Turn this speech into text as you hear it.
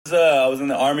I was in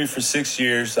the Army for 6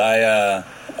 years. I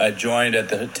joined at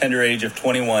the tender age of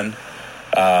 21.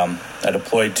 I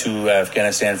deployed to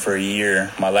Afghanistan for a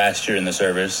year, my last year in the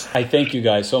service. I thank you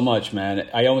guys so much, man.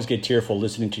 I always get tearful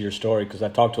listening to your story because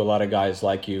I've talked to a lot of guys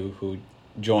like you who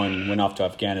joined and went off to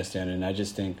Afghanistan, and I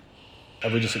just think,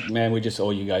 we just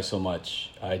owe you guys so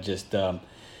much.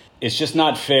 It's just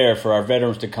not fair for our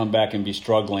veterans to come back and be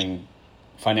struggling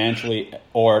financially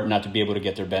or not to be able to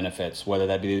get their benefits, whether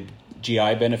that be the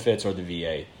GI benefits or the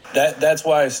VA. That's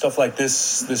why stuff like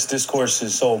this discourse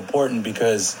is so important,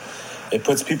 because it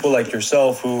puts people like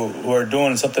yourself who are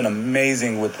doing something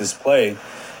amazing with this play,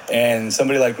 and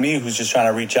somebody like me who's just trying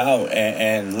to reach out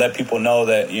and let people know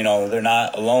that, they're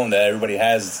not alone, that everybody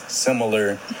has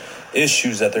similar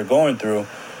issues that they're going through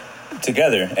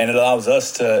together. And it allows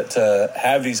us to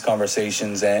have these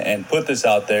conversations and put this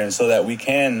out there, and so that we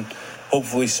can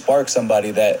hopefully spark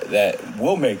somebody that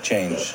will make change.